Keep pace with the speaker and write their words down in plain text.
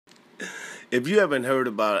If you haven't heard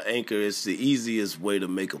about Anchor, it's the easiest way to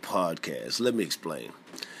make a podcast. Let me explain.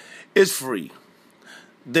 It's free.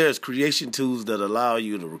 There's creation tools that allow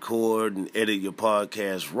you to record and edit your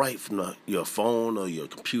podcast right from your phone or your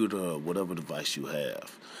computer or whatever device you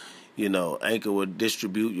have. You know, Anchor will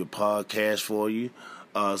distribute your podcast for you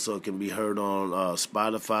so it can be heard on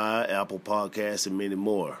Spotify, Apple Podcasts, and many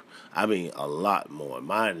more. I mean, a lot more.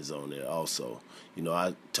 Mine is on there also. You know,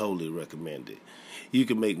 I totally recommend it. You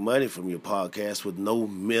can make money from your podcast with no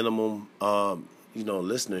minimum,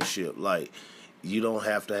 listenership. Like, you don't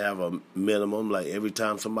have to have a minimum. Like, every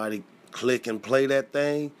time somebody click and play that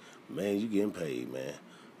thing, man, you getting paid, man.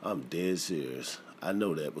 I'm dead serious. I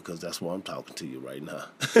know that because that's why I'm talking to you right now.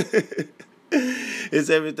 It's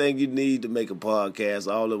everything you need to make a podcast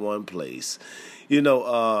all in one place. You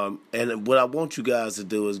know, and what I want you guys to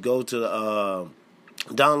do is go to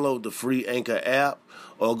download the free Anchor app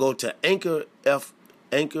or go to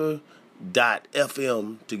anchor.fm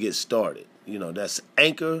to get started. You know, that's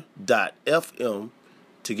anchor.fm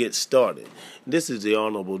to get started. This is the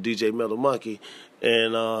Honorable DJ Metal Monkey,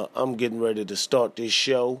 and I'm getting ready to start this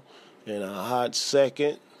show in a hot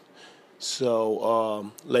second.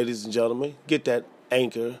 So, ladies and gentlemen, get that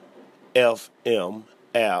Anchor FM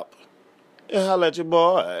app and holla at your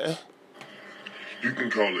boy. You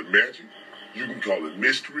can call it magic, you can call it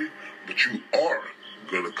mystery, but you are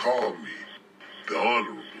going to call me the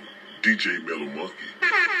Honorable DJ Metal Monkey.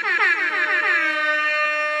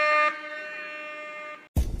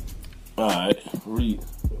 All right, read.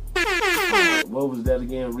 What was that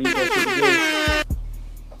again? Read that shit again.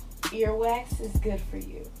 Earwax is good for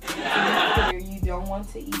you. To be clear, you don't want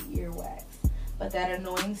to eat earwax, but that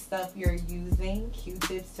annoying stuff you're using,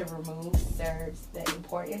 Q-tips to remove, serves the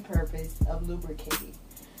important purpose of lubricating,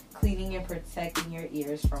 cleaning, and protecting your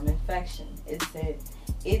ears from infection.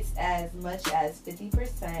 It's as much as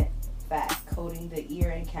 50% fat, coating the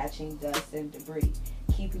ear and catching dust and debris,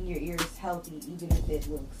 keeping your ears healthy even if it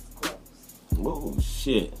looks gross. Oh,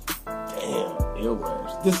 shit. Damn,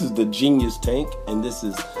 earwax. This is the Genius Tank, and this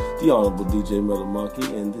is the Honorable DJ Metal Monkey,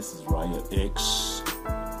 and this is Raya X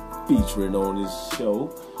featuring on this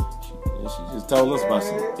show. She just told us about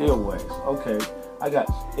some earwax. Okay, I got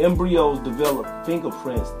embryos develop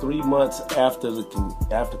fingerprints 3 months after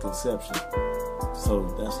conception. So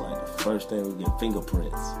that's like the first thing we get,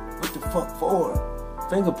 fingerprints. What the fuck for?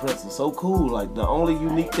 Fingerprints are so cool. Like the only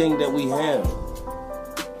unique thing that we have.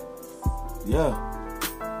 Yeah.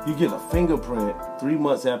 You get a fingerprint 3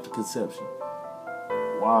 months after conception.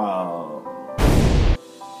 Wow.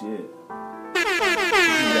 Shit.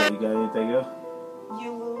 You got anything else?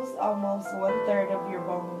 You lose almost 1/3 of your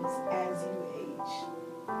bones as you age.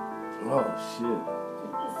 Oh, shit.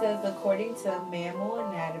 It says, according to Mammal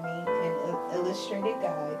Anatomy and Illustrated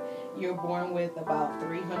Guide, you're born with about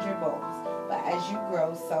 300 bones. But as you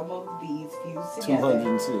grow, some of these fuse together.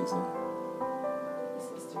 206, huh? This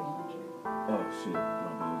is 300. Oh, shit.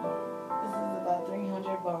 This is about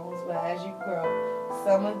 300 bones, but as you grow,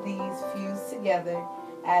 some of these fuse together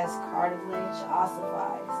as cartilage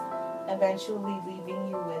ossifies, eventually leaving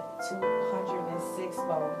you with 206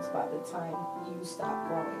 bones by the time you stop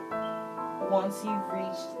growing. Once you've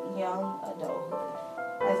reached young adulthood,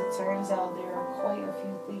 as it turns out, there are quite a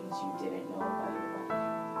few things you didn't know about your body.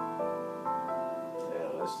 Yeah,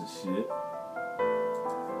 that's the shit.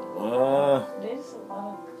 There's a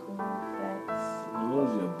lot of cool facts. You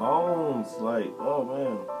lose your bones, like, oh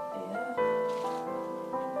man. Yeah.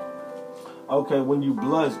 Okay, when you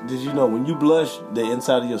blush, did you know when you blush, the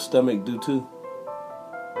inside of your stomach do too?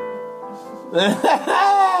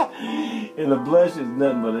 And the blush is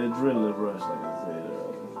nothing but an adrenaline rush, like I said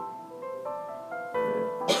earlier.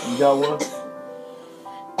 Yeah. You got one?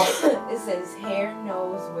 It says hair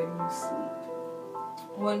knows when you sleep.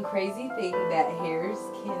 One crazy thing that hairs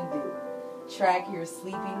can do: track your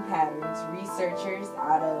sleeping patterns. Researchers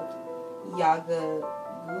out of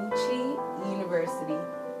Yamaguchi University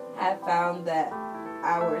have found that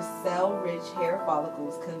our cell-rich hair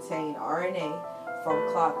follicles contain RNA from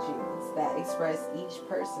clock genes that express each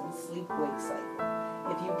person's sleep-wake cycle.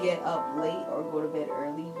 If you get up late or go to bed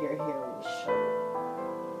early, your hair will show.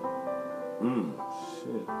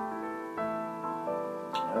 Shit.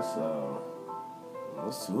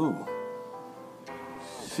 That's ooh.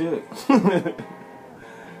 Shit.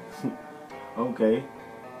 Okay.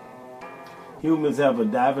 Humans have a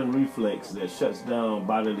diving reflex that shuts down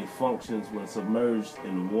bodily functions when submerged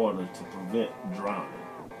in water to prevent drowning.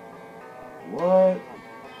 What?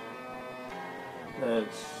 That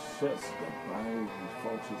shuts the bodily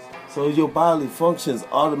functions. So your bodily functions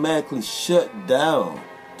automatically shut down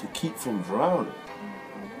to keep from drowning.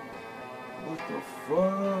 What the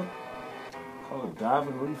fuck? Oh,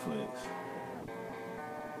 diving reflex.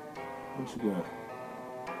 What you got?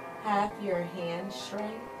 Half your hand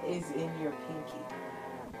strength is in your pinky.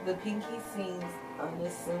 The pinky seems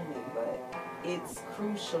unassuming, but it's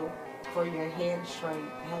crucial for your hand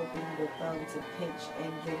strength, helping the thumb to pinch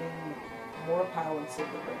and giving more power to the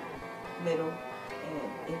ring, middle,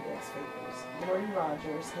 and index fingers. Lori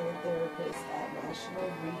Rogers, head therapist at National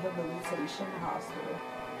Rehabilitation Hospital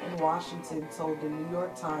in Washington, told the New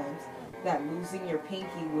York Times that losing your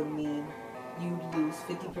pinky would mean you'd lose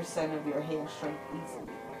 50% of your hand strength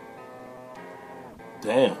easily.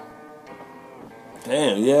 Damn,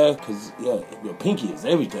 yeah, because, yeah, your pinky is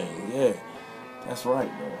everything, yeah. That's right,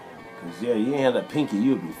 though. Because, yeah, you ain't have that pinky,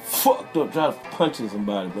 you'd be fucked up trying to punching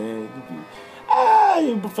somebody, man. You'd be,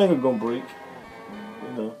 your finger gonna break.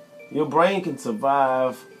 You know, your brain can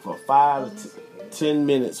survive for 5 to 10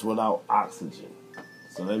 minutes without oxygen.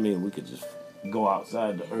 So that means we could just go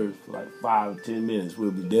outside the earth for like 5 to 10 minutes,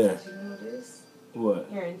 we'll be there. Did you know this?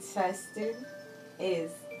 What? Your intestine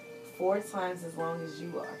is 4 times as long as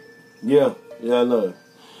you are. Yeah, I know.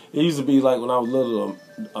 It used to be like when I was little,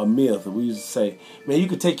 a myth. We used to say, man, you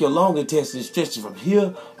could take your long intestine and stretch it from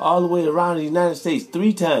here all the way around the United States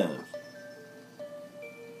 3 times.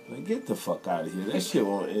 Like, get the fuck out of here. That shit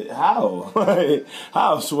won't... How?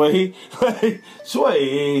 How, Sway?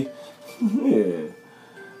 Sway. Yeah.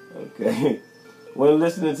 Okay. When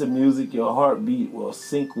listening to music, your heartbeat will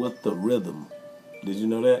sync with the rhythm. Did you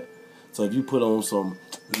know that? So if you put on some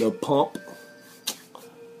little pump,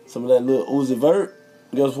 some of that little Uzi Vert,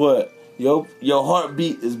 guess what? Your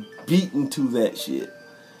heartbeat is beating to that shit.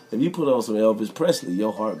 If you put on some Elvis Presley,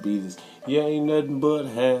 your heartbeat is, you ain't nothing but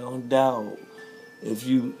hound dog. If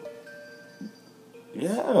you,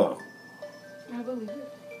 yeah. I believe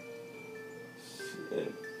it.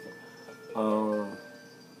 Shit.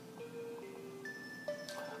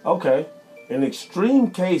 Okay. In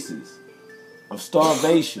extreme cases of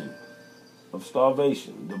starvation,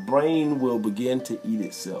 the brain will begin to eat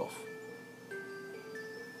itself.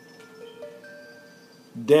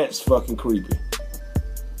 That's fucking creepy.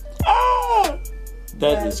 Ah!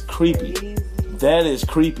 That's creepy. Crazy. That is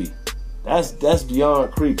creepy. That's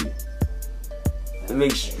beyond creepy. In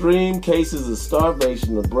extreme cases of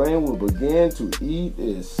starvation, the brain will begin to eat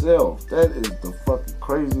itself. That is the fucking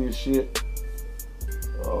craziest shit.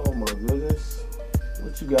 Oh my goodness.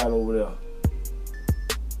 What you got over there?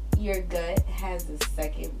 Your gut has a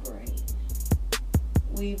second brain.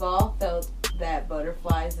 We've all felt that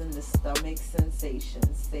butterflies in the stomach sensation,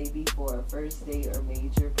 say before a first date or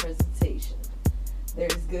major presentation.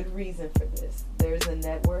 There's good reason for this. There's a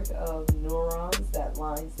network of neurons that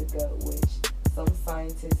lines the gut, which some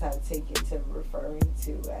scientists have taken to referring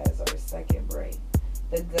to as our second brain.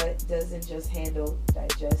 The gut doesn't just handle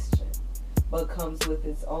digestion, but comes with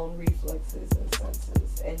its own reflexes and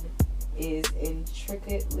senses, and is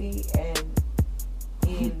intricately and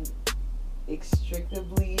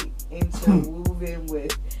inextricably interwoven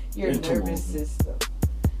with your nervous system.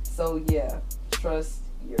 So yeah, trust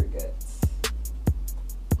your guts.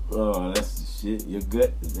 Oh, that's the shit. Your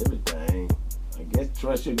gut is everything. I guess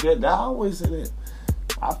trust your gut. I always say that.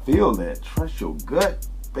 I feel that. Trust your gut,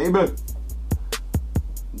 baby.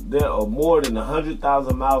 There are more than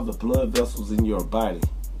 100,000 miles of blood vessels in your body.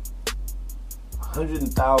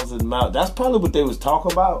 100,000 miles. That's probably what they was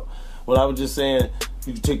talking about when I was just saying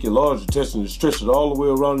you can take your large intestine and stretch it all the way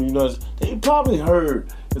around the United States. They probably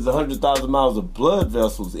heard there's 100,000 miles of blood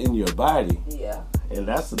vessels in your body. Yeah. And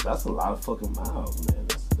that's a lot of fucking miles, man.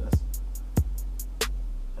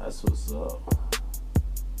 That's what's up.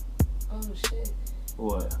 Oh shit.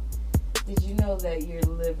 What? Did you know that your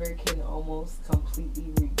liver can almost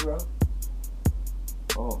completely regrow?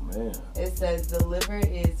 Oh man. It says the liver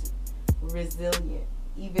is resilient.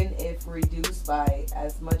 Even if reduced by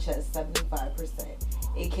as much as 75%,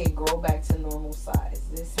 it can grow back to normal size.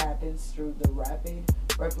 This happens through the rapid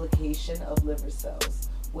replication of liver cells,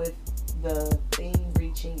 with the thing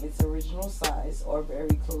reaching its original size or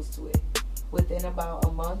very close to it within about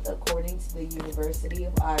a month, according to the University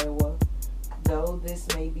of Iowa. Though this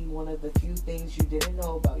may be one of the few things you didn't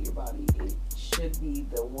know about your body, it should be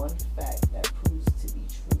the one fact that proves to be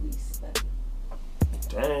truly stunning.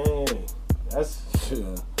 Dang. That's...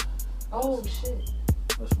 Oh, shit.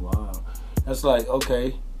 That's wild. That's like,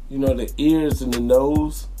 okay, you know the ears and the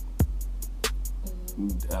nose?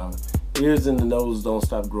 Ears and the nose don't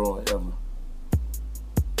stop growing ever.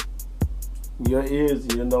 Your ears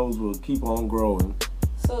and your nose will keep on growing.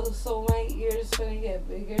 So my ears gonna get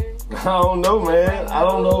bigger? I don't know, man. I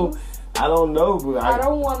don't know, but I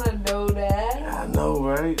don't want to know that. I know,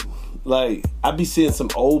 right? Like, I be seeing some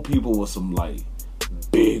old people with some, like,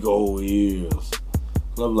 big big old ears.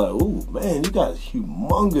 And I'm like, ooh, man, you got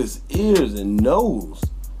humongous ears and nose.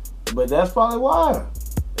 But that's probably why.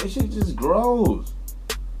 That shit just grows.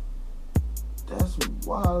 That's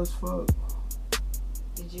wild as fuck.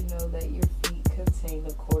 Did you know that your feet contain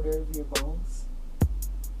a quarter of your bones?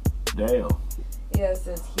 Damn. Yeah, it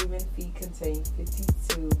says human feet contain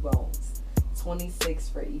 52 bones, 26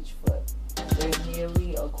 for each foot. There's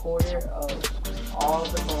nearly a quarter of all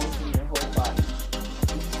the bones in your whole body.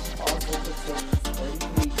 Each also contains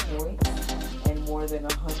 33 joints and more than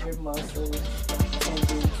 100 muscles,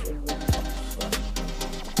 tendons, and ligaments.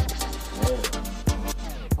 Man.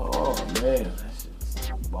 Oh, man. That's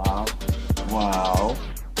just wow. Wow.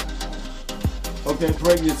 Okay,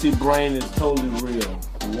 pregnancy brain is totally real.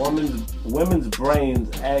 Women's brains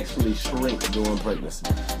actually shrink during pregnancy.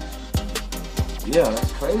 Yeah,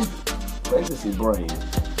 that's crazy. Pregnancy brain.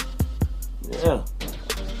 Yeah.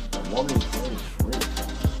 A woman's brain shrinks.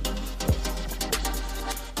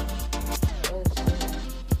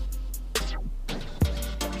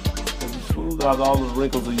 If you smooth out all the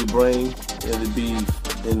wrinkles of your brain, it'd be,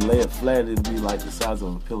 and lay it flat, it'd be like the size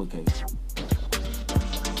of a pillowcase.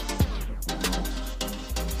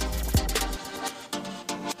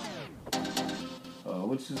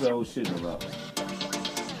 What you say old shit about?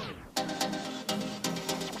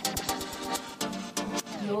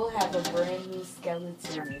 You'll have a brand new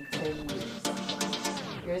skeleton in 10 years.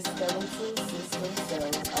 Your skeletal system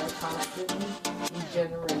cells are constantly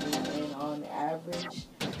regenerating, and on average,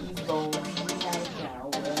 these bones you have now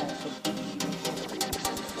will have completely regenerated in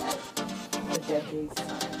about a decade's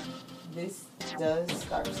time. This does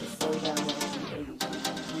start to slow down as you age with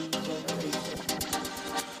regeneration.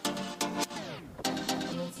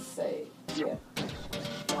 Yeah.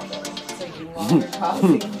 Taking longer,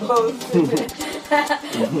 causing bones to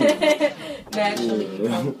naturally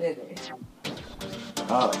become thinner.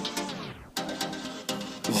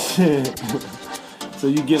 So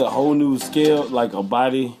you get a whole new scale, like a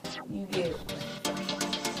body? You get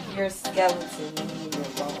your skeleton and your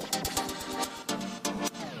bones.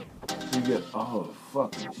 You get, oh,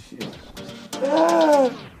 fucking shit. Ah!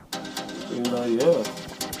 You know, yeah.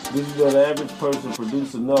 Did you know the average person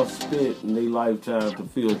produce enough spit in their lifetime to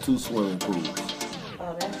fill 2 swimming pools?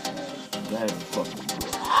 Oh, that's nice. That's fucking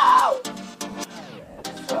good. Ow!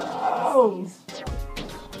 Ow!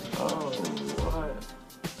 Oh, what?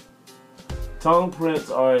 Tongue prints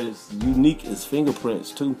are as unique as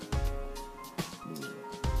fingerprints, too.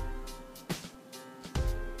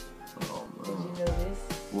 Oh, man. Did you know this?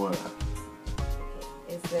 What?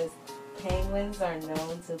 It says, penguins are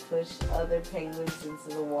known to push other penguins into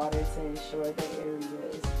the water to ensure the area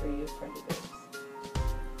is free of predators.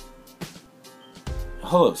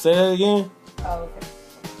 Hold up, say that again? Oh, okay.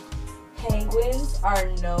 Penguins are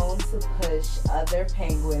known to push other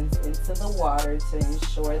penguins into the water to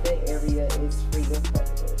ensure the area is free of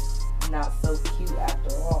predators. Not so cute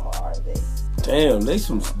after all, are they? Damn, they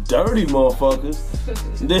some dirty motherfuckers.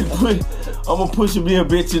 I'm gonna push me a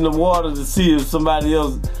bitch in the water to see if somebody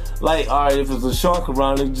else, like, alright, if there's a shark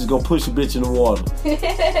around, they just gonna push a bitch in the water. If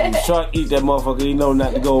the shark eat that motherfucker, he know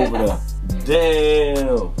not to go over there.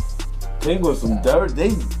 Damn. Penguins some dirt.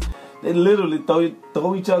 They literally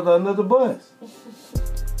throw each other under the bus.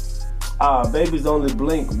 Babies only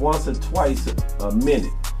blink once or twice a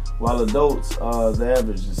minute, while adults, the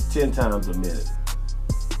average is 10 times a minute.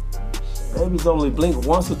 Babies only blink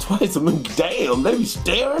once or twice a minute. Damn, they be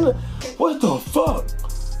staring. What the fuck?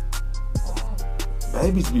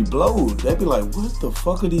 Babies be blowed. They be like, what the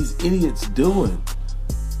fuck are these idiots doing?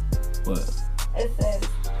 What? It says,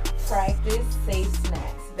 practice safe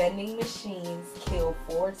snacks. Vending machines kill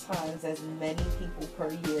 4 times as many people per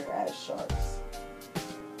year as sharks.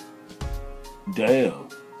 Damn.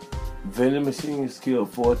 Vending machines kill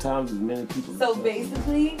 4 times as many people. So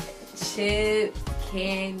basically, chips,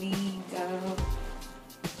 candy, gum.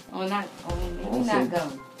 Maybe not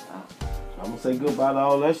gum. I'm gonna say goodbye to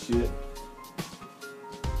all that shit.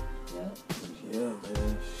 Yep. Yeah,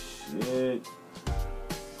 man. Shit.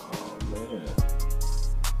 Oh, man.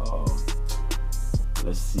 Oh.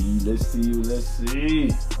 Let's see.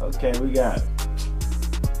 Okay, we got it.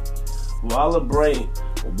 While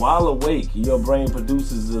awake, your brain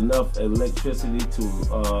produces enough electricity to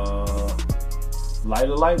light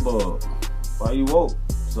a light bulb while you woke.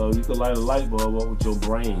 So you can light a light bulb up with your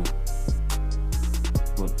brain.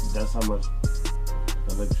 But that's how much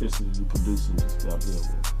electricity you produce in this goddamn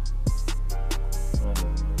world.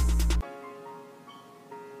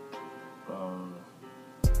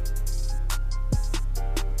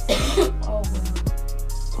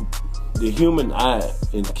 The human eye,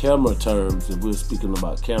 in camera terms, if we're speaking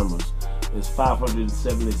about cameras, is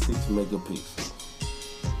 576 megapixels.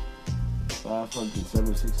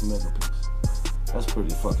 576 megapixels. That's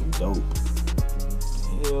pretty fucking dope.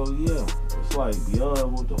 Hell yeah. It's like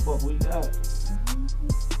beyond what the fuck we got.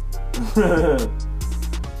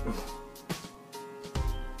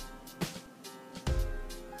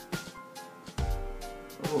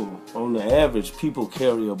 Oh, on the average, people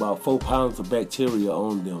carry about 4 pounds of bacteria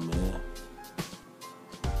on them, man.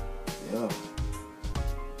 Yeah.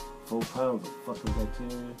 4 pounds of fucking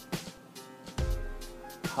bacteria.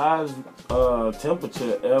 Highest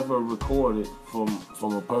temperature ever recorded from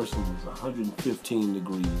a person was 115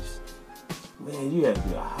 degrees. Man, you had to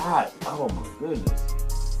be hot. Oh my goodness.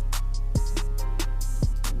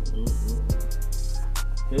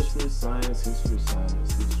 History, science, history,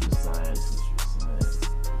 science, history, science, history, science.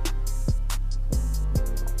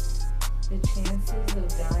 The chances of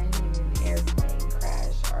dying in an airplane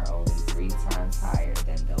crash are only 3 times higher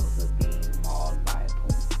than those of being mauled by a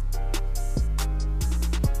puma.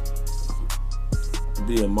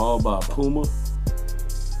 Being mauled by a puma?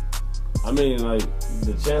 I mean, like,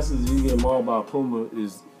 the chances you get mauled by a puma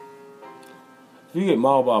is... If you get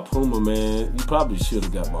mauled by a puma, man, you probably should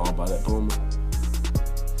have got mauled by that puma.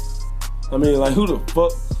 I mean, like, who the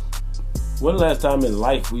fuck... When the last time in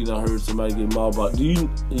life we done heard somebody get mauled by... You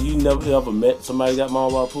never ever met somebody got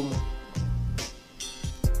mauled by a puma?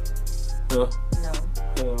 Huh? No.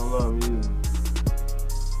 Hell no, me either.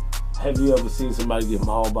 Have you ever seen somebody get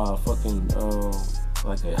mauled by a fucking,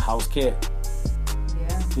 like a house cat?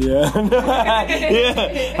 Yeah.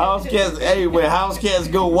 Yeah. House cats, hey, when house cats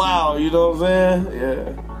go wild, you know what I'm saying?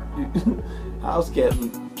 Yeah. House cats,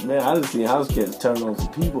 man, I done seen house cats turn on some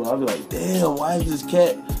people. I'd be like, damn, why is this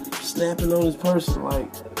cat snapping on this person? Like,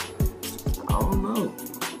 I don't know.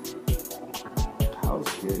 House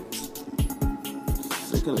cats.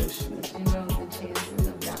 Sick of that shit. Did you know the chances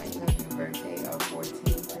of dying on your birthday are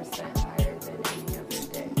 14% higher than any other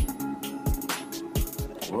day?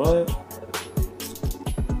 What?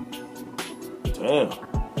 Damn.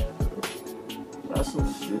 That's some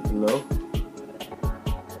shit to know.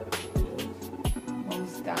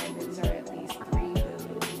 Most diamonds are at least 3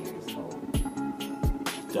 billion years old.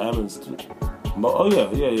 Diamonds. Oh, yeah.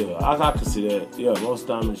 I can see that. Yeah, most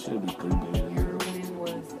diamonds should be 3 billion. Heroin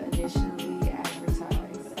was initially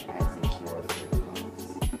advertised as a cure for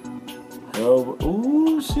coughs. Heroin.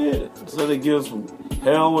 Ooh, shit. So they give some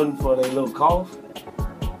heroin for their little cough?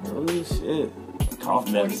 Oh, shit. Cough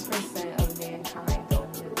medicine. 40% of mankind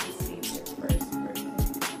don't live to see their first birthday.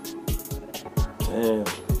 Damn.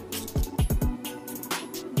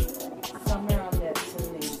 Summer on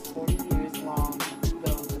Neptune is 40 years long,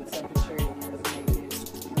 though the temperature is negative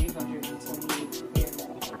 328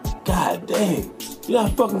 Fahrenheit. God dang. You know how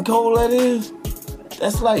fucking cold that is?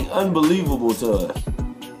 That's like unbelievable to us.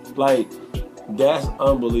 Like, that's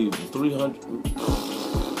unbelievable. 300.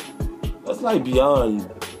 That's like beyond.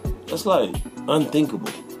 That's like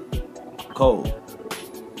unthinkable. Cold.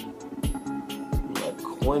 Like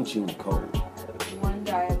quenching cold. One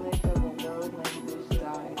dialect of a world language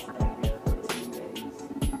dies every 14 days.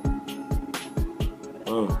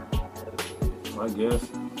 I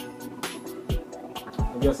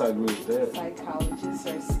guess I agree with that. Psychologists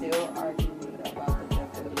are still arguing about the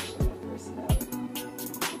definition of personality.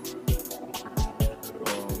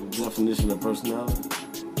 The definition of personality?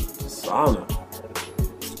 Sauna.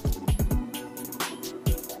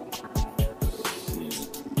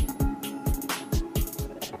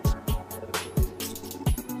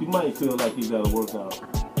 You might feel like you gotta work out.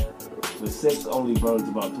 The sex only burns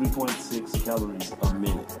about 3.6 calories a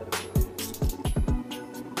minute.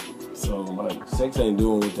 So, like, sex ain't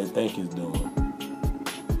doing what they think it's doing.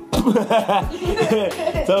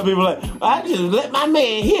 Some people like, I just let my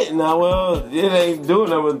man hit. Now, well, it ain't doing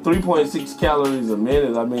that with 3.6 calories a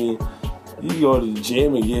minute. I mean, you go to the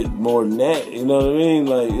gym and get more than that. You know what I mean?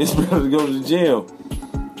 Like, it's better to go to the gym.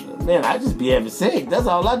 Man, I just be having sex. That's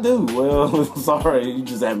all I do. Well, sorry, you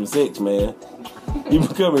just having sex, man. You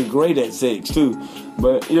becoming great at sex, too.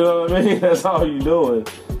 But, you know what I mean? That's all you doing.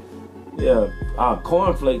 Yeah,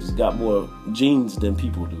 cornflakes got more genes than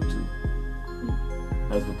people do, too.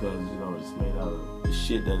 That's because, you know, it's made out of the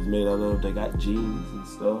shit that it's made out of. They got genes and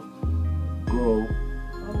stuff. Grow.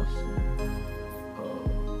 Oh,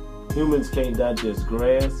 shit. Humans can't digest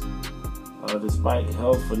grass. Despite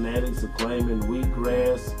health fanatics claiming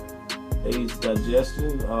wheatgrass aids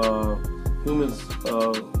digestion, humans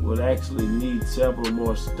would actually need several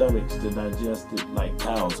more stomachs to digest it like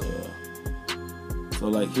cows have. So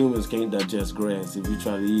like humans can't digest grass. If you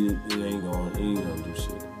try to eat it, it ain't gonna do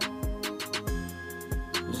shit.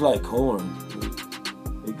 It's like corn.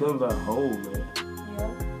 It comes out whole, man.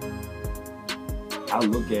 Yeah. I'll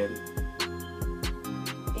look at it.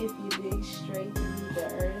 If you dig straight through the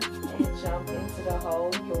earth and jump into the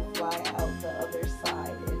hole, you'll fly out the other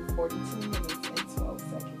side in 42 minutes and 12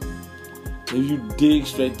 seconds. If you dig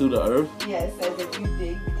straight through the earth? Yeah, it says if you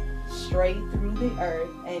dig straight through the earth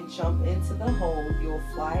and jump into the hole, you'll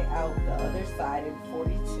fly out the other side in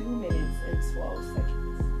 42 minutes and 12 seconds.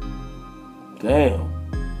 Damn.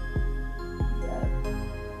 Yeah.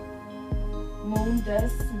 Moon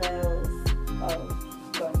dust smells of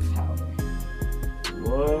gunpowder.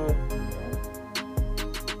 What? Yeah.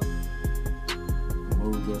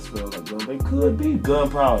 Moon just smell like gun. It could be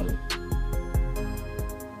gunpowder.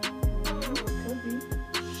 Could be.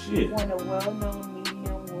 Shit. When a well-known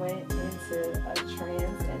medium went into a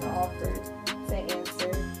trance and offered to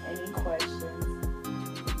answer any questions,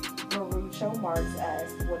 Groucho Marx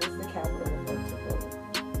asked, "What is the capital of North Dakota?"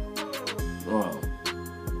 Wow.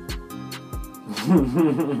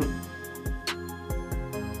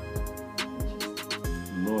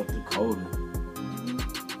 North Dakota.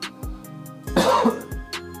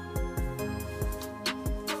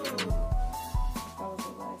 That was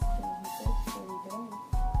the last thing he said before he died.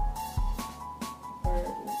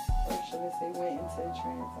 Or should I say went into a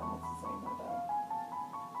trance? I meant to say no doubt.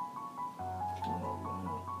 Oh,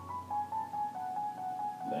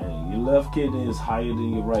 man. Dang, your left kidney is higher than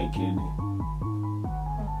your right kidney.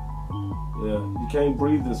 Yeah, you can't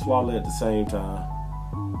breathe and swallow at the same time.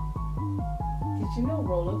 Did you know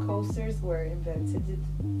roller coasters were invented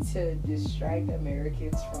to distract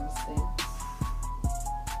Americans from sin?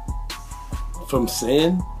 From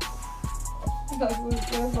sin? Like, what's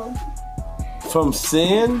going on? From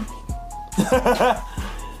sin?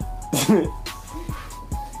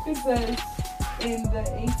 It says, in the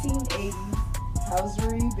 1880s,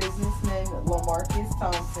 housery businessman Lamarcus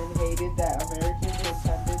Thompson hated that Americans were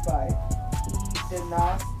tempted by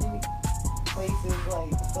hedonistic places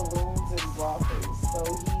like saloons and brothels, so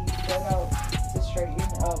he set out to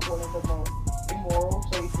straighten up one of the most immoral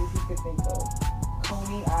places he could think of,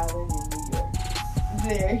 Coney Island in New York.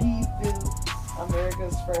 There he built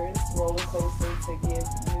America's first roller coaster to give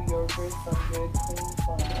New Yorkers some good, clean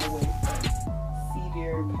fun away from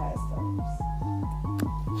seedier pastimes.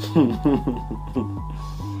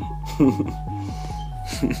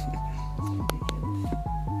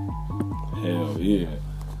 Hell yeah.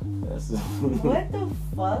 That's What the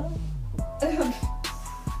fuck?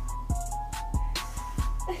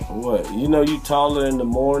 What? You know you taller in the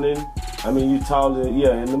morning? I mean you taller,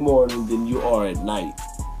 in the morning than you are at night.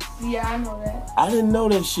 Yeah, I know that. I didn't know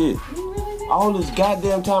that shit. You really did? All this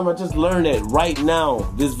goddamn time, I just learned that right now,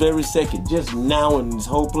 this very second, just now in this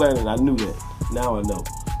whole planet, I knew that. Now I know.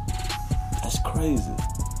 That's crazy.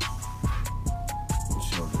 I'm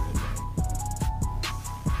sure that night.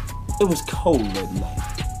 It was cold that night.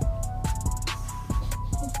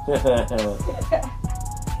 It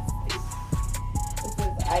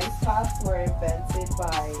says ice pops were invented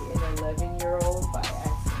by an 11-year-old by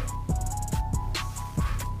accident.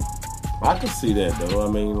 I could see that though. I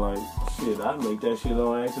mean, like, shit, I'd make that shit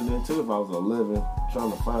on accident too if I was 11,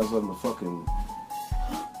 trying to find something to fucking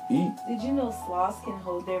eat. Did you know sloths can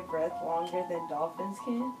hold their breath longer than dolphins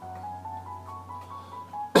can?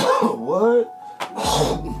 What?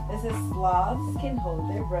 It says sloths can hold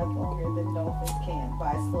their breath longer than dolphins can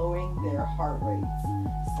by slowing their heart rates.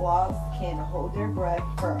 Sloths can hold their breath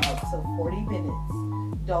for up to 40 minutes.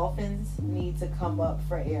 Dolphins need to come up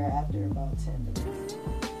for air after about 10 minutes.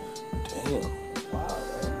 Damn. Wow,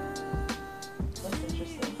 right? That's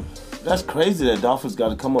interesting. That's crazy that dolphins got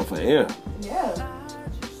to come up for air. Yeah.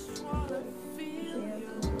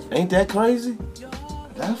 Ain't that crazy?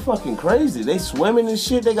 That's fucking crazy. They swimming and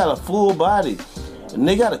shit. They got a full body. And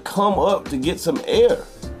they got to come up to get some air.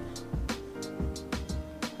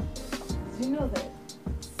 Did you know that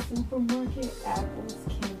supermarket apples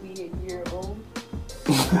can be a year old?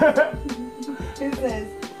 It says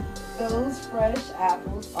those fresh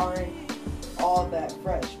apples aren't all that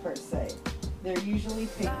fresh per se. They're usually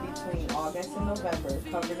picked between August and November,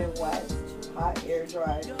 covered in wax, hot air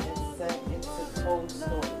dried, and sent into cold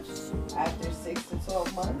storage. After 6 to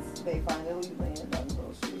 12 months, they finally land on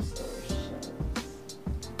grocery store shelves.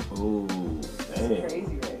 Oh, It's damn.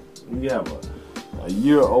 crazy, right? You have a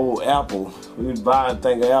year-old apple. We would buy a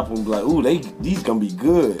thing of apple and be like, ooh, these gonna be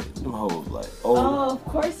good. Them hoes like, Oh, of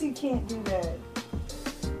course you can't do that.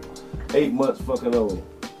 8 months fucking old.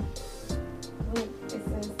 Look, it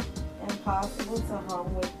says impossible to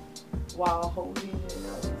hum with while holding your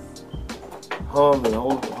nose. Hum and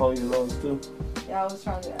hold your nose too? Yeah,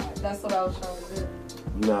 that's what I was trying to do.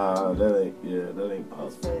 Nah, that ain't It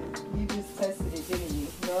possible. said you just tested it, didn't you?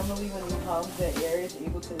 Normally when you hum, the air is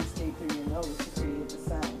able to escape through your nose to create the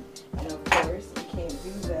sound. And of course, you can't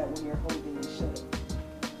do that when you're holding it shut.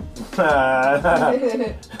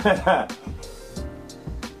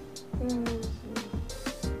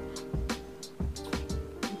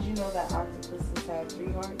 Did you know that octopuses have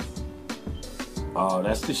 3 hearts? Oh,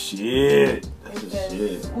 that's the shit. That's It the says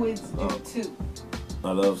shit. squids do too.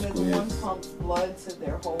 I love Because one squids. pumps blood to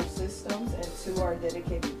their whole systems, and 2 are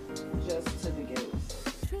dedicated just to the gills.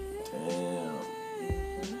 Damn.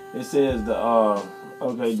 It says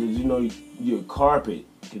okay, did you know your carpet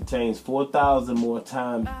contains 4,000 more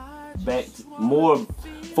times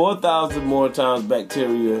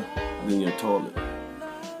bacteria than your toilet?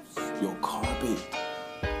 Your carpet.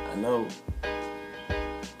 I know.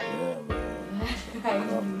 Yeah, man.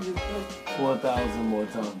 4,000 more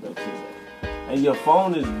times bacteria. And your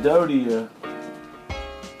phone is dirtier.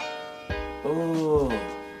 Oh.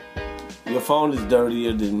 Your phone is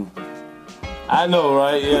dirtier than... I know,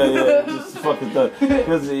 right? Yeah. Just fucking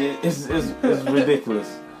because it's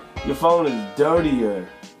ridiculous. Your phone is dirtier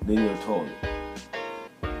than your toilet.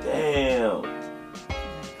 Damn.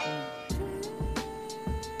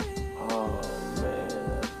 Oh man,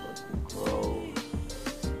 that's fucking gross.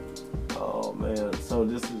 Oh man, so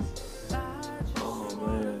this is. Oh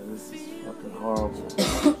man, this is fucking horrible.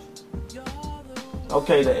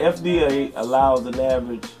 Okay, the FDA allows an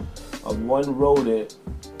average of 1 rodent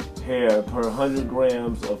hair per 100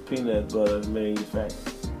 grams of peanut butter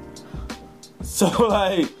manufactured. So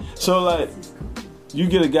like, you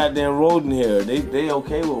get a goddamn rodent hair. They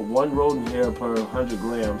okay with 1 rodent hair per 100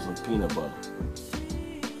 grams of peanut butter.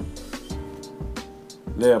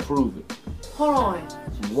 They approve it. Hold on.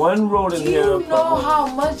 1 rodent hair You per know 100. how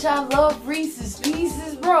much I love Reese's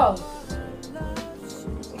Pieces, bro.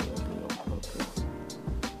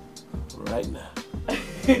 Right now.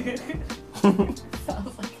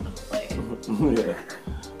 Sounds like a plan. Yeah.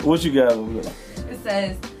 What you got over there? It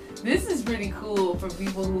says, this is pretty cool for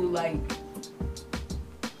people who like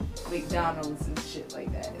McDonald's and shit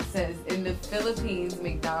like that. It says, in the Philippines,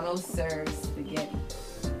 McDonald's serves spaghetti.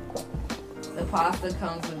 The pasta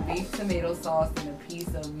comes with beef tomato sauce and a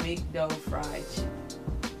piece of McDo fried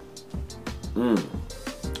chicken.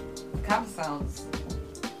 Kind of sounds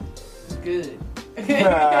good.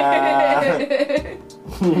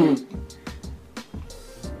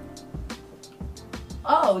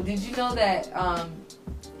 Oh, did you know that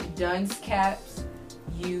dunce caps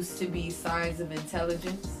used to be signs of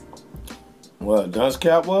intelligence? What, dunce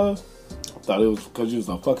cap was? I thought it was because you was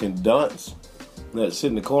a fucking dunce. Let sit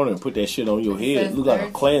in the corner and put that shit on your head. Look like a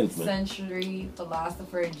 13th Klansman. century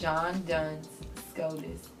philosopher John Duns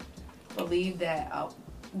Scotus believed that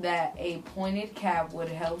a pointed cap would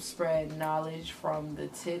help spread knowledge from the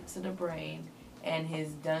tip to the brain, and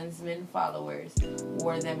his Dunsman followers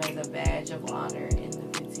wore them as a badge of honor in the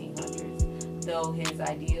 1500s. Though his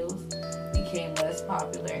ideals became less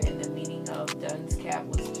popular and the meaning of Duns cap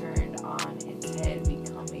was turned on its head,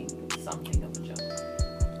 becoming something of a joke.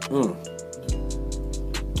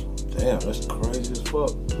 Damn, that's crazy as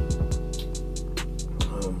fuck.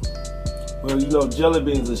 Well, you know, jelly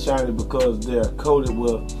beans are shiny because they're coated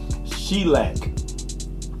with shellac,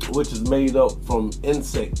 which is made up from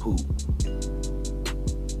insect poop.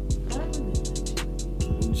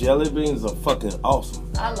 Jelly beans are fucking awesome.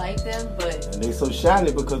 I like them, but And they so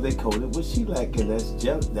shiny because they coated with shellac, and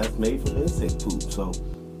that's made from insect poop. So,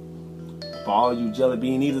 for all you jelly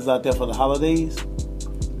bean eaters out there for the holidays,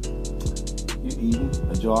 you're eating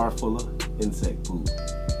a jar full of insect poop.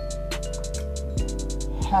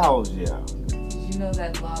 How's yeah? did you know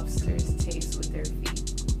that lobsters taste with their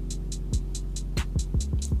feet?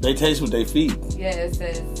 They taste with their feet. Yeah, it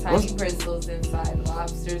says tiny bristles inside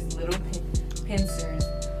lobsters' little pincers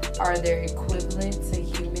are their equivalent to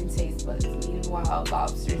human taste buds. Meanwhile,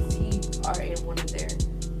 lobsters' teeth are in one of their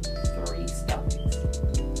 3 stomachs.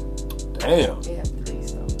 Damn. They have 3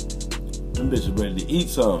 stomachs. Them bitches ready to eat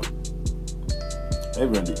some. They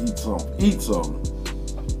ready to eat some. Eat some.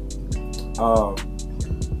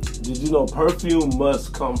 Did you know perfume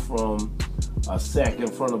must come from a sack in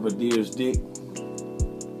front of a deer's dick?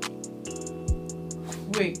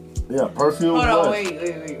 Wait, Yeah, perfume hold must. on, wait.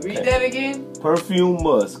 Read that again. Perfume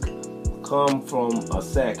must come from a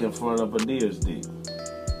sack in front of a deer's dick.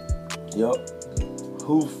 Yup.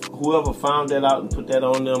 Whoever found that out and put that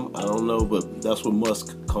on them, I don't know, but that's where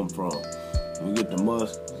musk come from. When you get the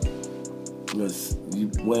musk, it's you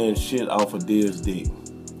wearing shit off a deer's dick.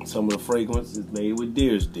 Some of the fragrance is made with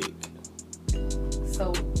deer's dick.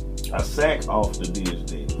 So, A sack off the deer's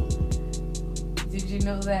dick. did you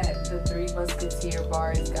know that the 3 Musketeer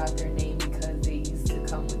bars got their name because they used to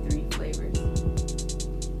come with 3 flavors?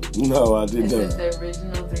 No, I It didn't says know. the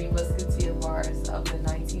original 3 Musketeer bar bars of the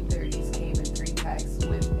 1930s came in 3 packs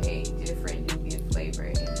with a different nougat flavor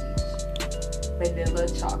in each: vanilla,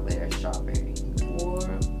 chocolate, or strawberry.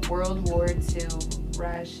 World War II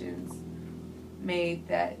rations made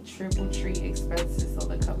that triple treat expensive, so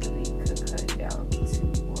the company could cut it down to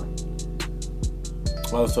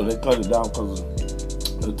 1. Well, so they cut it down because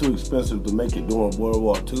it's too expensive to make it during World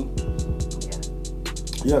War II?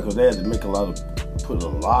 Yeah, because they had to put a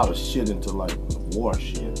lot of shit into like war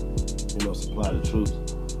shit, supply the troops.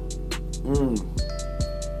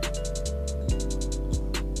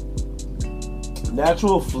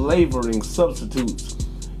 Natural flavoring substitutes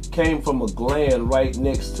came from a gland right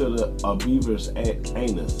next to the beaver's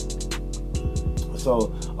anus.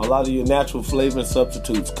 So a lot of your natural flavoring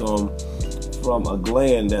substitutes come from a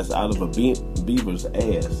gland that's out of a beaver's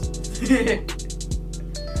ass.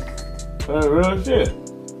 Real shit.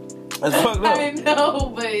 That's fucked up. I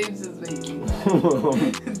know, but it's just making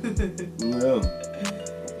Yeah.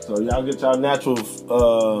 So y'all get y'all natural,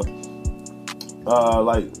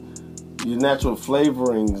 your natural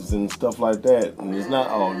flavorings and stuff like that, and it's not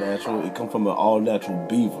all natural. It comes from an all natural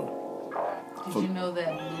beaver. Did you know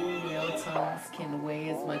that blue whale tongues can weigh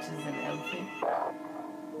as much as an elephant?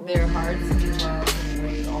 They're hard to be wild and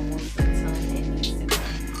weigh almost a ton and needs to be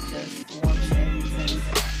just once every 10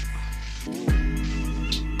 seconds.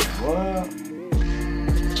 What?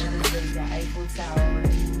 The Eiffel Tower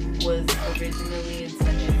was originally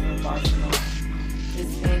intended for Barcelona. The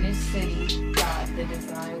Spanish city thought the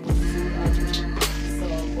design was too ugly, so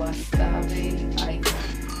Gustave Eiffel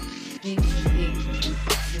pitched it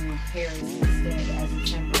to Paris instead as a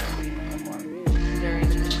temporary landmark during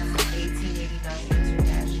the 1889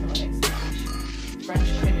 International Exposition. French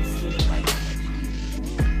critics didn't like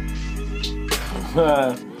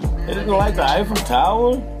it. They didn't like the Eiffel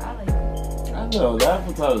Tower? I like it. I know, the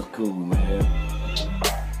Eiffel Tower is cool, man.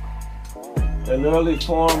 An early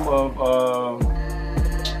form of,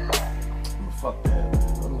 fuck that.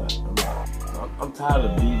 I'm tired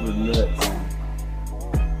of beaver nuts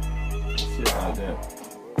and shit like that.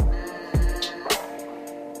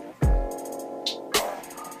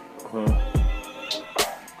 Huh?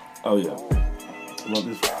 Oh yeah. Want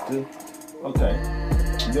this too? Okay.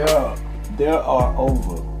 There are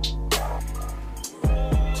over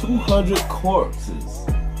 200 corpses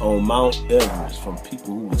on Mount Everest from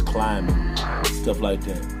people who was climbing, stuff like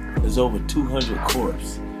that. There's over 200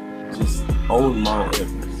 corpses just on Mount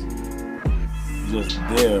Everest. Just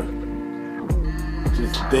there.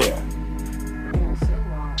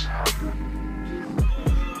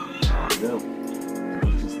 Yeah.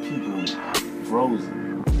 Just people frozen.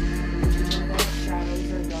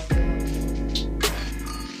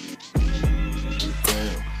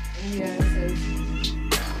 Yeah, it says,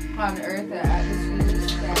 on Earth, the atmosphere is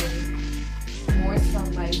scattered. More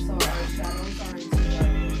sunlight, so our shadows aren't too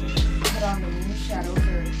dark. But on the moon, shadows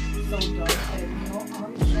are so dark that Neil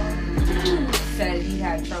Armstrong said he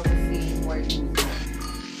had trouble seeing where he was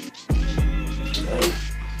going.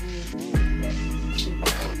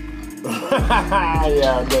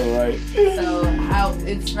 Yeah, I know, right? So,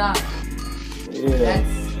 it's not. Yeah.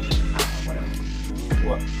 That's. Whatever.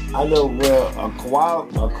 Well, I know where a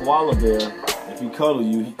koala bear, if he cuddle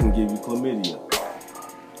you, he can give you chlamydia.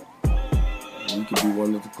 You could be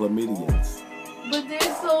one of the chlamydians. But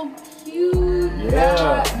they're so cute.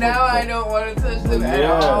 Yeah. Now I don't want to touch them at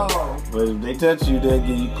all. But if they touch you, they'll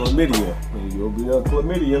give you chlamydia. And you'll be a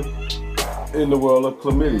chlamydia in the world of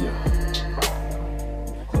chlamydia.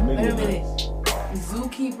 Wait a minute.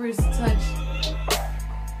 Zookeepers touch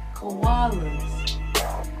koalas.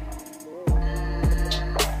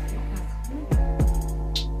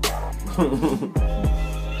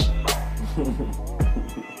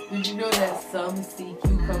 Did you know that some sea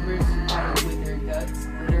cucumbers fight with their guts,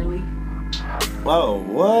 literally? Oh,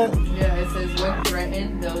 what? Yeah, it says when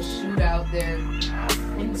threatened, they'll shoot out their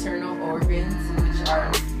internal organs, which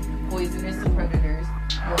are poisonous to predators.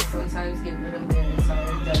 They'll sometimes get rid of their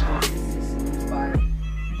entire digestive system's body,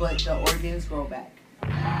 but the organs grow back.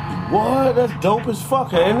 What? That's dope as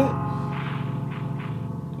fuck, ain't it?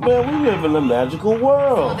 Man, we live in a magical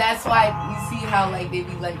world. So that's why you see how like they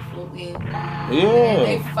be like floating. Yeah. And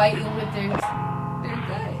they fighting with their gut.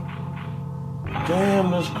 Damn,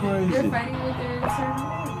 that's crazy. They're fighting with their internal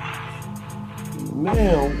organs.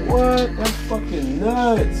 Man, what? That's fucking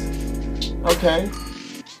nuts. Okay.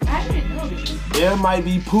 I didn't know this. There might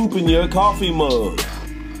be poop in your coffee mug.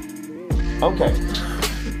 Okay.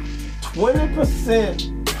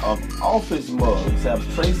 20% of office mugs have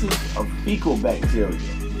traces of fecal bacteria.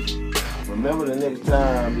 Remember the next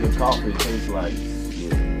time your coffee tastes like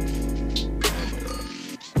shit. Remember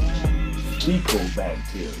that. Fecal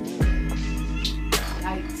bacteria.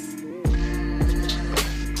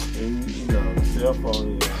 cell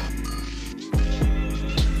phone, yeah.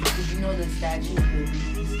 Did you know the statue of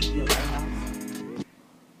Liberty used to be a lighthouse?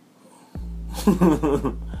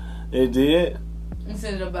 It did? It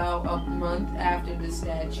said about a month after the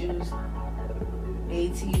statue's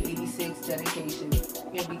 1886 dedication,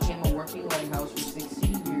 it became a working lighthouse for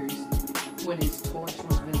 16 years when its torch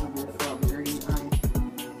was visible from 39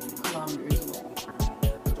 kilometers away.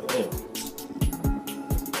 Damn.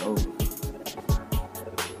 Oh.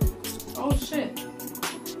 Oh shit. Did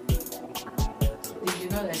you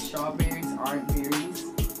know that strawberries aren't berries?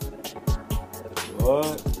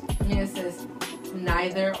 What? Yeah, it says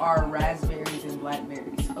neither are raspberries and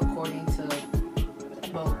blackberries, according to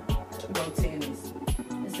botanists.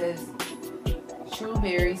 It says true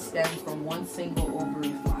berries stem from one single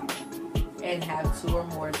ovary flower and have 2 or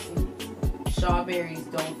more seeds. Strawberries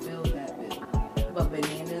don't feel that big, but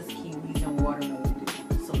bananas, kiwis, and watermelon do.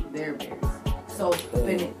 So they're berries. So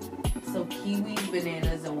kiwis,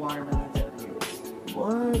 bananas, and watermelons are berries.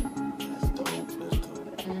 What? That's dope. That's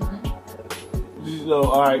dope. Mm-hmm. You know,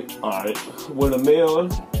 all right. When a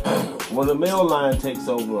male lion takes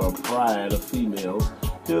over a pride of females,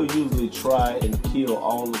 he'll usually try and kill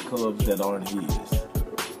all the cubs that aren't his.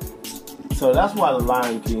 So that's why the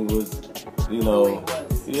Lion King was, you know,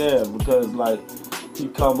 yeah, because like he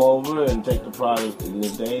come over and take the pride of, and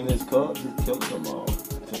if they ain't his cubs, he kills them all.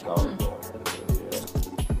 Take all of them. Yeah.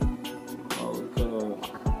 All the cubs.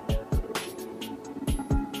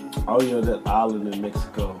 Oh yeah, that island in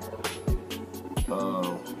Mexico.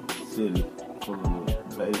 City full of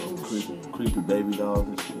creepy baby dolls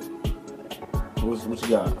and shit. What you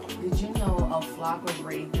got? Did you know a flock of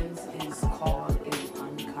ravens is called an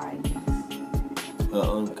unkindness?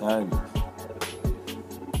 Unkindness.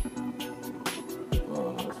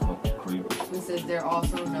 That's fucking creepy. It says they're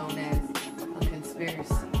also known as a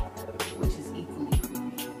conspiracy, which is equally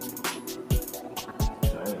creepy.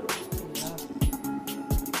 Damn. Yeah.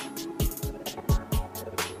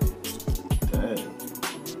 Dang.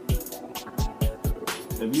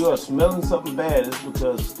 If you are smelling something bad, it's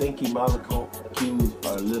because stinky molecules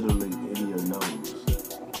are literally in your nose.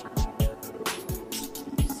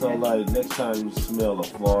 So, like, next time you smell a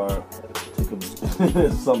fart,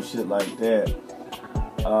 some shit like that,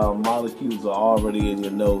 molecules are already in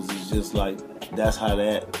your nose. It's just like, that's how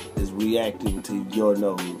that is reacting to your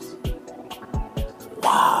nose.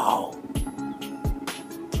 Wow.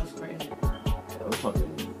 That's crazy. I'm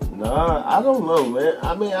fucking, nah, I don't know, man.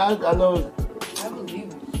 I mean, I know. I believe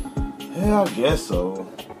it. Yeah, I guess so.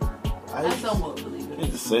 I somewhat believe I it.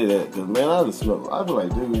 hate to say that, because, man, I done smell. I be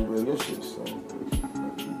like, dude, man, this shit so good.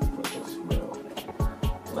 Fucking smell.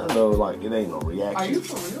 I know, like, it ain't no reaction. Are you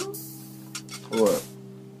for real? What?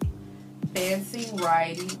 Fancy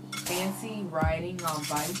riding on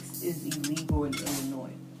bikes is illegal in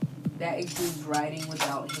Illinois. That includes riding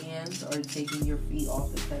without hands or taking your feet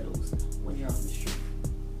off the pedals when you're on the street.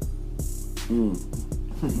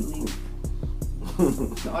 It's illegal.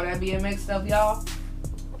 So all that BMX stuff, y'all,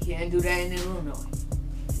 can't do that in Illinois.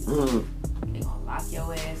 They gonna lock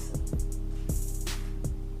your ass up.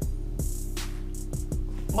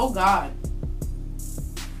 Oh God.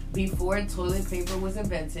 Before toilet paper was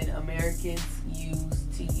invented, Americans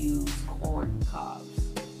used to use corn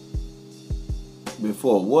cobs.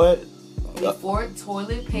 Before what? Before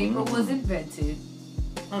toilet paper was invented,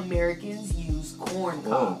 Americans used corn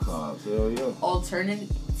cobs. Cobs, hell yeah.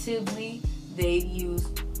 Alternatively, they'd use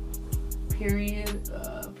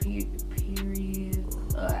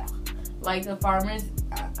like the farmers.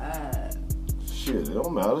 Shit, it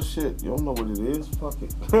don't matter. Shit, you don't know what it is. Fuck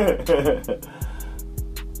it.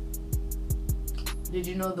 Did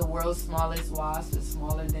you know the world's smallest wasp is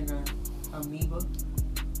smaller than an amoeba?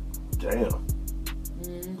 Damn.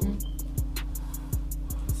 Mm-hmm.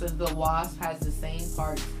 So the wasp has the same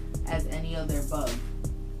parts as any other bug: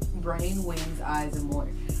 brain, wings, eyes, and more,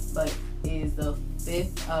 but is the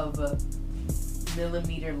 1/5 of a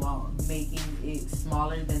millimeter long, making it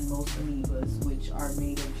smaller than most amoebas, which are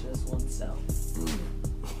made of just one cell.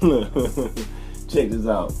 Check this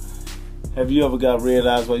out. Have you ever got red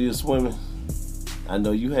eyes while you're swimming? I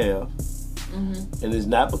know you have. Mm-hmm. And it's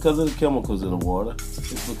not because of the chemicals in the water.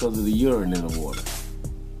 It's because of the urine in the water.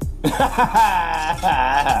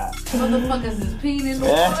 Motherfuckers is peeing in the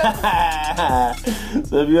water.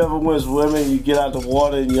 So if you ever went swimming, you get out the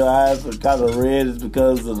water and your eyes are kind of red, it's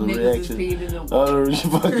because of the reaction of the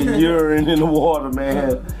fucking urine in the water,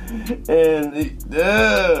 man. And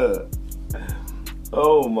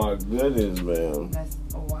oh my goodness, man. That's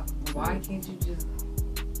why can't you just?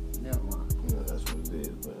 Never mind. Yeah, that's what it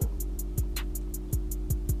is, man.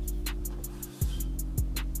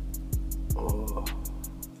 Oh.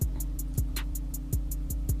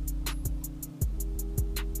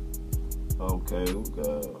 Okay, we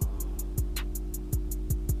got.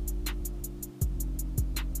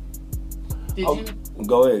 Did Oh, you?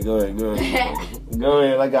 go ahead. Go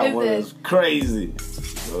ahead. I got It one says- that's crazy.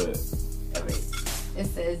 Go ahead. Okay. It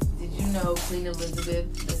says, did you know Queen Elizabeth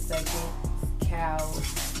II's cows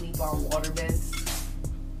sleep on waterbeds?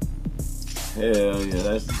 Hell yeah,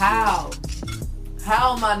 that's How?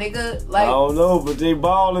 How, my nigga? I Like, don't know, but they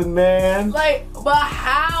balling, man. but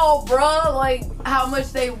how, bruh? Like, how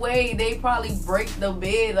much they weigh? They probably break the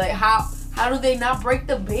bed. Like, how do they not break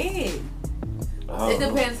the bed? It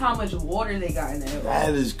depends how much water they got in there.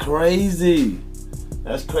 That is crazy.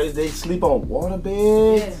 That's crazy. They sleep on water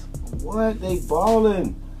beds. Yeah. What? They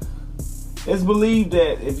balling. It's believed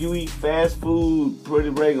that if you eat fast food pretty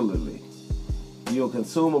regularly, you'll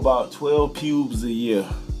consume about 12 pubes a year.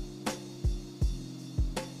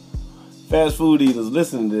 Fast food eaters,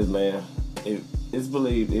 listen to this, man. It's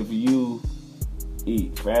believed if you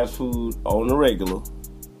eat fast food on the regular,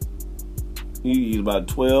 you eat about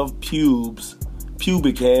 12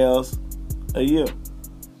 pubic hairs a year.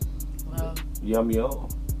 Well, Yum yum.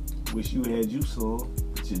 Wish you had you some,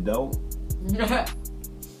 but you don't.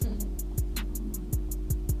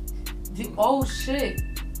 oh shit!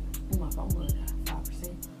 My phone was at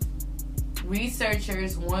 5%.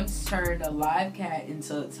 Researchers once turned a live cat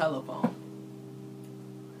into a telephone.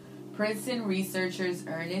 Princeton researchers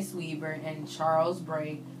Ernest Weaver and Charles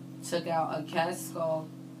Bray took out a cat's skull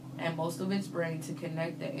and most of its brain to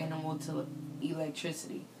connect the animal to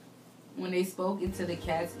electricity. When they spoke into the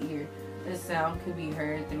cat's ear, the sound could be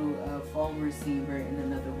heard through a phone receiver in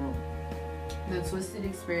another room. The twisted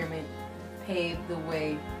experiment paved the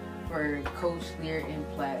way for cochlear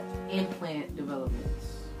implant developments.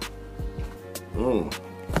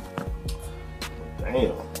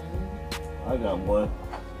 Damn. I got one.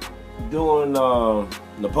 During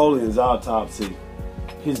Napoleon's autopsy,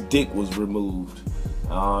 his dick was removed,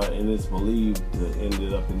 and it's believed to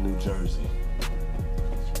ended up in New Jersey.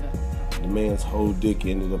 The man's whole dick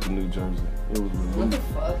ended up in New Jersey. It was removed. What the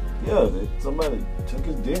fuck? Yeah, somebody took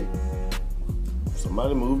his dick.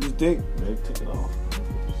 Somebody moved his dick. They took it off.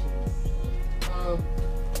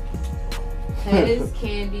 Pettis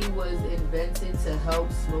candy was invented to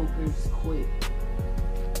help smokers quit.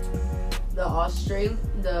 The Austrian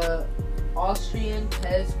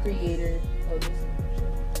Pez creator.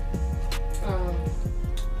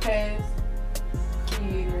 Pez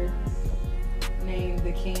creator named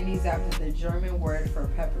the candies after the German word for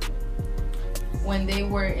peppermint. When they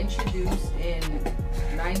were introduced in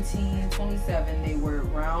 1927, they were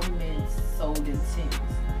round mints sold in tins.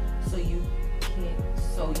 So you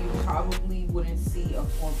probably wouldn't see a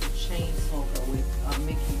former chain smoker with a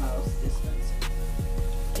Mickey Mouse dispenser.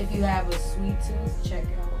 If you have a sweet tooth, check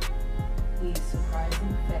out these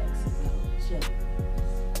surprising facts about Jay.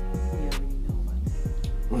 We already know about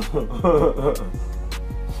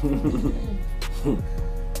that.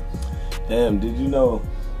 Damn, did you know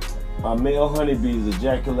a male honeybee's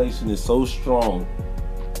ejaculation is so strong,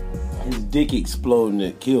 his dick exploding,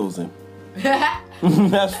 it kills him.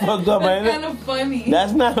 That's fucked up, ain't That's it? kind of funny.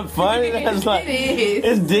 That's not funny. That's like It is.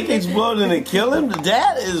 his dick exploding and kill him.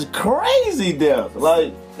 That is crazy death.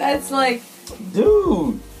 Like, That's like,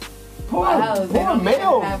 dude, poor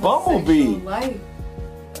male bumblebee. A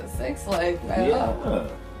sex life. Yeah,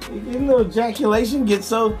 you know, ejaculation gets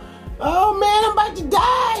so. Oh man, I'm about to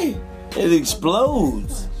die. It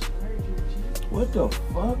explodes. What the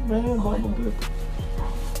fuck, man? Bumblebee.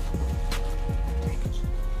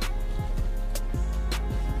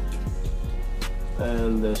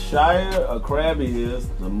 And the shyer a crab is,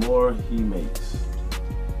 the more he makes.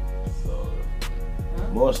 So, the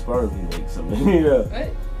more sperm he makes. I mean, yeah.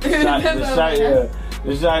 The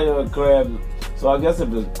shyer a crab. So I guess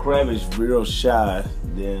if the crab is real shy,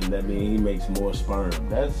 then that means he makes more sperm.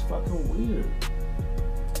 That's fucking weird.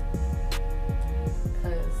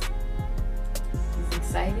 Because he's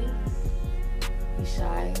excited, he's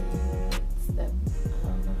shy, I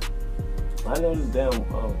don't know. I know this damn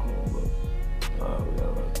Chromebook.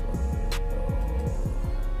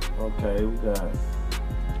 Okay, we got.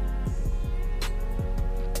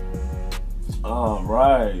 All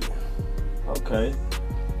right. Okay.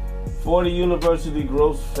 40 university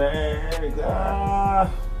gross facts.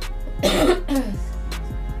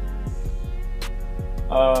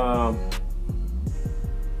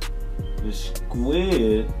 The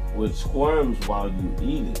squid which squirms while you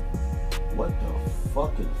eat it. What the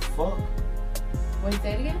fucking fuck? Wait,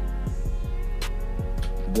 say it again?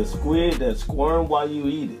 The squid that squirm while you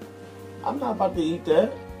eat it. I'm not about to eat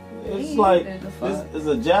that. It's Me like either, the fuck? it's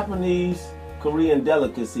a Japanese Korean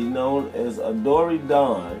delicacy known as adori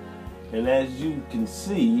dan, and as you can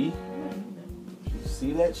see,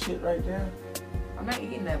 see that shit right there? I'm not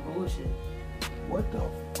eating that bullshit. What the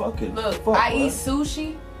fucking Look, fuck? I eat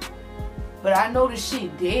sushi, but I know the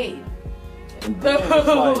shit dead. And then it's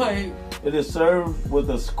like, Like, it is served with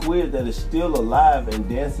a squid that is still alive and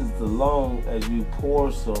dances along as you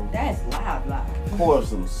pour some that's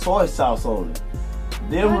live. soy sauce on it.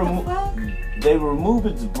 Then What the fuck? they remove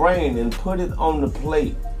its brain and put it on the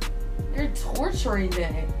plate They're torturing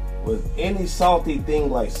that. with any salty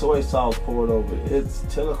thing like soy sauce poured over it. Its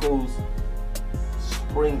tentacles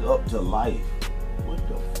spring up to life. What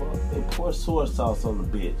the fuck? They pour soy sauce on the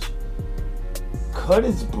bitch. Cut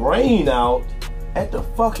its brain out at the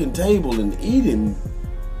fucking table and eat him.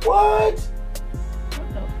 What?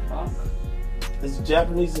 What the fuck? It's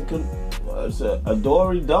Japanese and it's a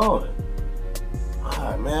Adori Don.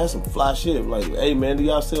 Alright, man, that's some fly shit. Like, hey, man, do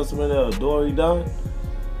y'all sell some of that Adori Don?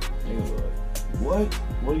 What?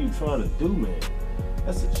 What are you trying to do, man?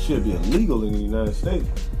 That should be illegal in the United States.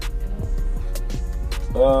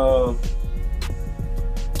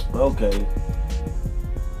 Okay.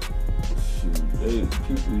 Shoot,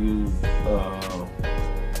 people use,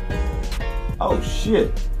 oh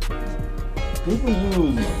shit. People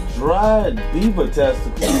use dried beaver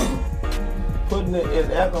testicles, putting it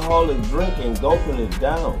in alcoholic drink and gulping it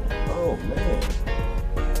down. Oh man.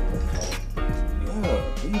 Yeah,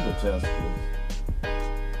 beaver testicles.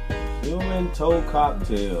 Human toe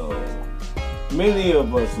cocktail. Many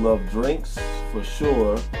of us love drinks, for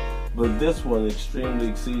sure, but this one extremely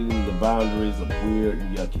exceeding the boundaries of weird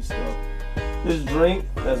and yucky stuff. This drink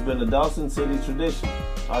has been a Dawson City tradition.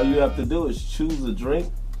 All you have to do is choose a drink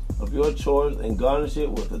of your choice and garnish it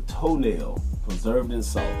with a toenail preserved in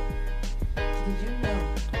salt. Did you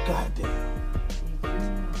know? Goddamn. Did you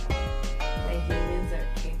know that humans are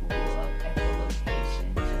capable of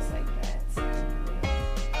echolocation just like bats and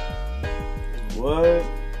whales? What?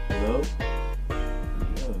 No.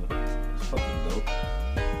 Yeah, it's fucking dope.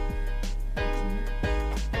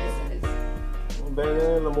 It says, Well, back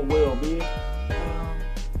then, I'm a whale, bitch.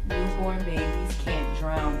 newborn babies can't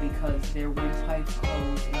drown because their windpipes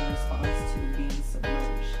close in response to being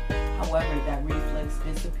submerged. However, that reflex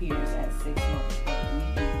disappears at 6 months, but we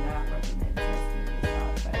do not recommend testing this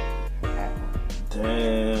out at home.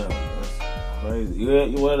 Damn, that's crazy. Yeah,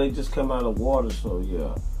 well, they just come out of water, so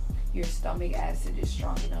yeah. Your stomach acid is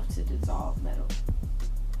strong enough to dissolve metal.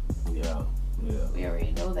 Yeah, yeah, We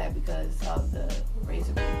already know that because of the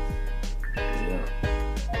razor blades. yeah.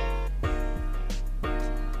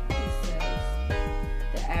 It says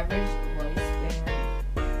the average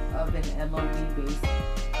lifespan of an MLB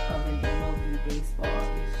baseball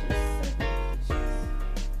is just 7 pitches.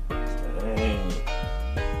 Dang.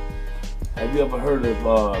 Have you ever heard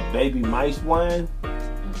of baby mice wine?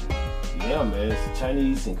 Yeah, man. It's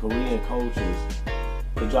Chinese and Korean cultures.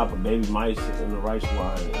 They drop a baby mice in the rice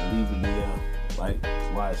wine and leave it in there, like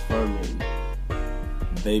while it's fermenting.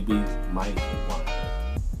 Baby mice wine.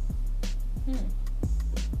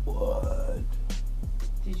 What?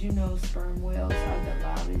 Did you know sperm whales are the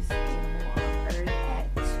loudest animal on Earth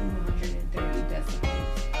at 230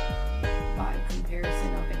 decibels? By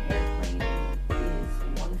comparison of an airplane is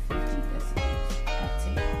 150 decibels at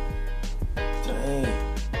takeoff. Dang.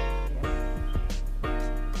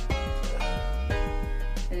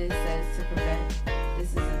 And it says this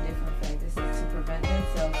is a different fact, this is to prevent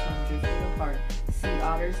themselves from drifting apart. Sea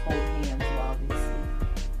otters hold hands while they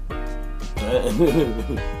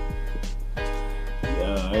sleep.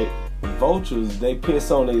 Yeah, right. Vultures, they piss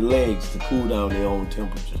on their legs to cool down their own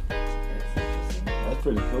temperature. That's interesting. That's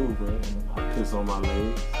pretty cool, bro. I piss on my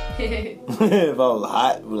legs. If I was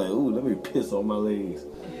hot, I'd be like, ooh, let me piss on my legs.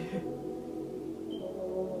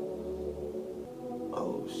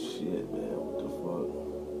 Oh shit, man, what the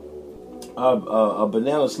fuck? A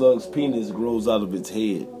banana slug's penis grows out of its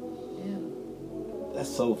head. Yeah. That's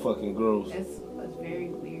so fucking gross. That's very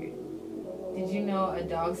weird. Did you know a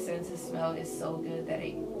dog's sense of smell is so good that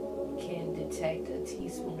it can detect a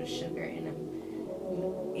teaspoon of sugar in a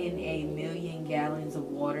million gallons of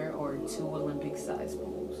water or 2 Olympic-sized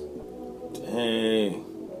pools? Dang.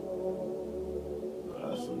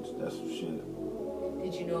 That's some shit.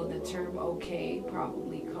 Did you know the term "okay"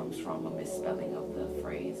 probably comes from a misspelling of the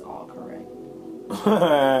phrase "all correct"?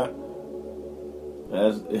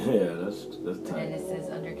 That's And tight. then it says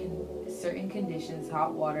under certain conditions,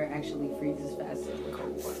 hot water actually freezes faster than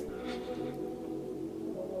cold water.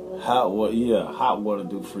 Hot water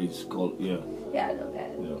do freeze cold. Yeah. Yeah, I know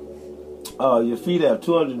that. Your feet have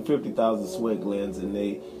 250,000 sweat glands, and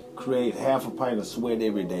they create half a pint of sweat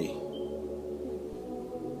every day.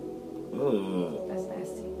 Ugh. That's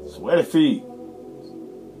nasty. Sweaty feet.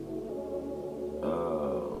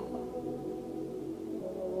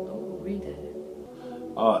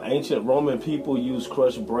 Ancient Roman people used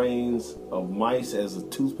crushed brains of mice as a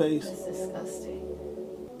toothpaste. That's disgusting.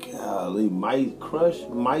 Golly, crushed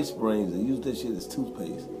mice brains. They used that shit as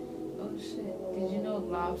toothpaste. Oh shit! Did you know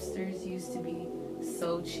lobsters used to be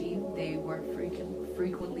so cheap they were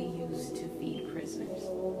frequently used to feed prisoners?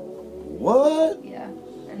 What? Yeah.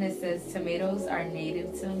 And it says tomatoes are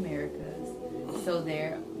native to Americas, so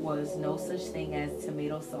there was no such thing as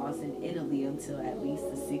tomato sauce in Italy until at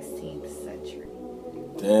least the 16th century.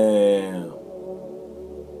 Damn.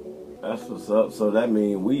 That's what's up. So that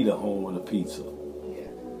means we the home of the pizza. Yeah.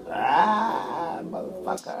 Ah,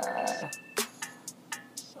 motherfucker.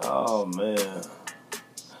 Oh, man.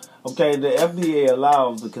 Okay, the FDA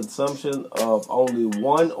allows the consumption of only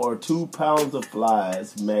 1 or 2 pounds of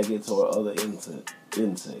flies, maggots, or other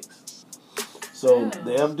insects. So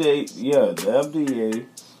the FDA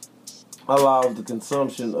allows the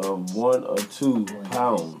consumption of 1 or 2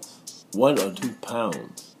 pounds. 1 or 2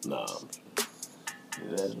 pounds. Nah.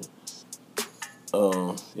 Yeah, that's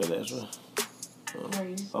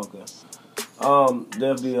right. Okay. The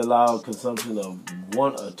FDA allowed consumption of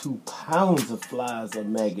 1 or 2 pounds of flies or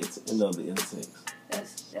maggots and other insects.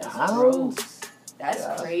 That's Pounds? gross. That's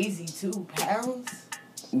crazy, 2 pounds?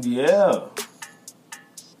 Yeah.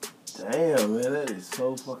 Damn, man, that is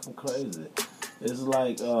so fucking crazy. It's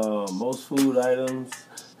like most food items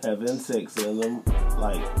have insects in them.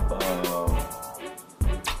 Like,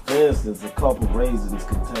 for instance, a cup of raisins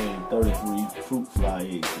contain 33 fruit fly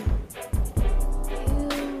eggs in it.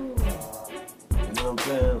 You know what I'm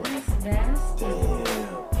saying? That's nasty.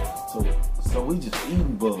 Damn. So we just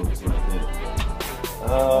eating bugs right there.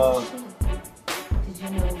 Did you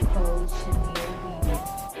know cold chenille bees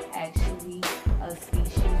actually a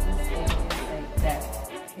species of insect that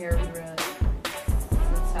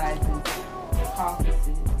parasitizes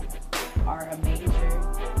caucuses are a major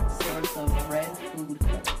source of red food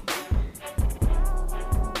coloring.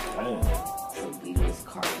 Damn. So beetles'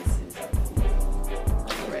 carcasses are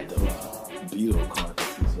food. Red food. Beetle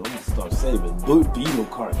carcasses. I'm gonna start saving beetle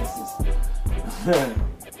carcasses.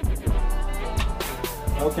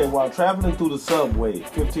 Okay, while traveling through the subway,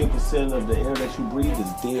 15% of the air that you breathe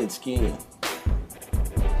is dead skin.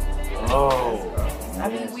 Oh. I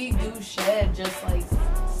mean, we do shed just like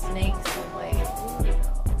snakes and like.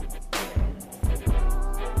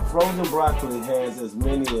 Frozen broccoli has as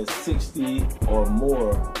many as 60 or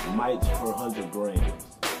more mites per 100 grams.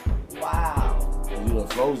 Wow. You done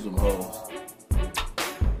froze them hoes.